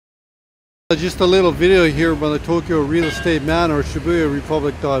Just a little video here about the Tokyo Real Estate Man, or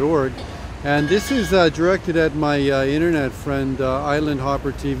ShibuyaRepublic.org, and this is directed at my internet friend Island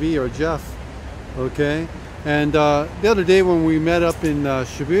Hopper TV, or Jeff. Okay, and the other day when we met up in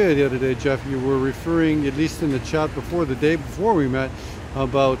Shibuya the other day, Jeff, you were referring, at least in the chat before, the day before we met,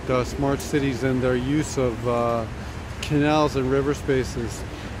 about smart cities and their use of canals and river spaces.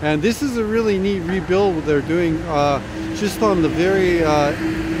 And this is a really neat rebuild they're doing just on the very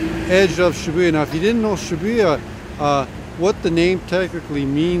edge of Shibuya. Now, if you didn't know Shibuya, what the name technically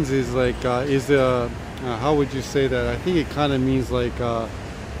means is like, how would you say that? I think it kind of means like,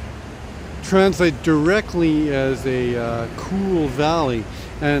 translate directly as a cool valley.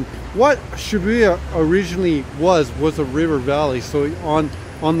 And what Shibuya originally was a river valley. So on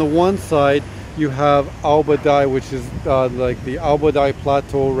the one side, you have Aobadai, which is like the Aobadai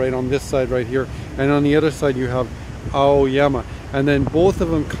Plateau right on this side right here. And on the other side, you have Aoyama. And then both of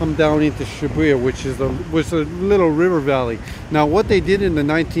them come down into Shibuya, which was a little river valley. Now, what they did in the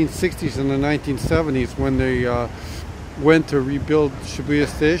 1960s and the 1970s when they went to rebuild Shibuya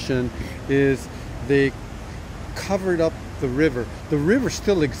Station is they covered up the river. The river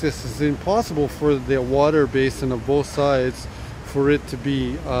still exists. It's impossible for the water basin of both sides for it to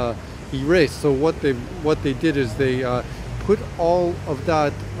be erased. So what they did is they put all of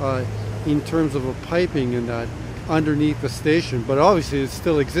that in terms of a piping and that underneath the station, but obviously it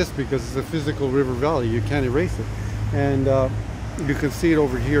still exists because it's a physical river valley. You can't erase it. And you can see it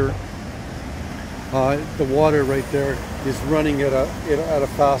over here. The water right there is running at a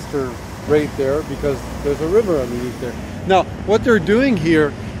faster rate there because there's a river underneath there. Now, what they're doing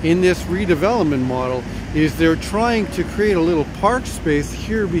here in this redevelopment model is they're trying to create a little park space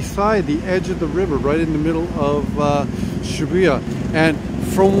here beside the edge of the river, right in the middle of Shibuya. And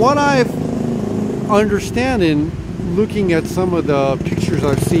from what I've understanding, looking at some of the pictures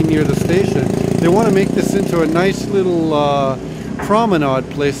I've seen near the station, they want to make this into a nice little promenade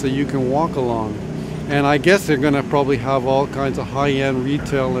place that you can walk along. And I guess they're going to probably have all kinds of high-end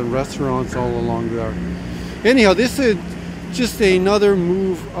retail and restaurants all along there. Anyhow, this is just another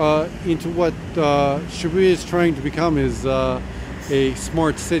move into what Shibuya is trying to become, is a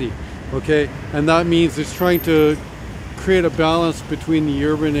smart city. Okay, and that means it's trying to create a balance between the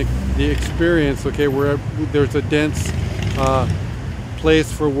urban experience, okay, where there's a dense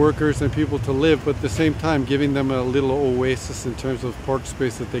place for workers and people to live, but at the same time giving them a little oasis in terms of park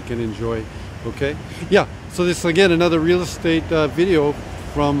space that they can enjoy. Okay, yeah, so this is again another real estate video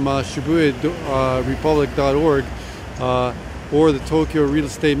from ShibuyaRepublic.org or the Tokyo Real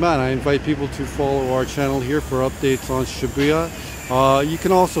Estate Man. I invite people to follow our channel here for updates on Shibuya. You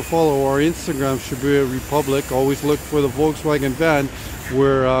can also follow our Instagram, Shibuya Republic. Always look for the Volkswagen van,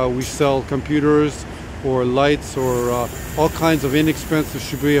 where we sell computers or lights or all kinds of inexpensive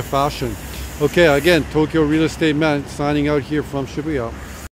Shibuya fashion. Okay, again, Tokyo Real Estate Man signing out here from Shibuya.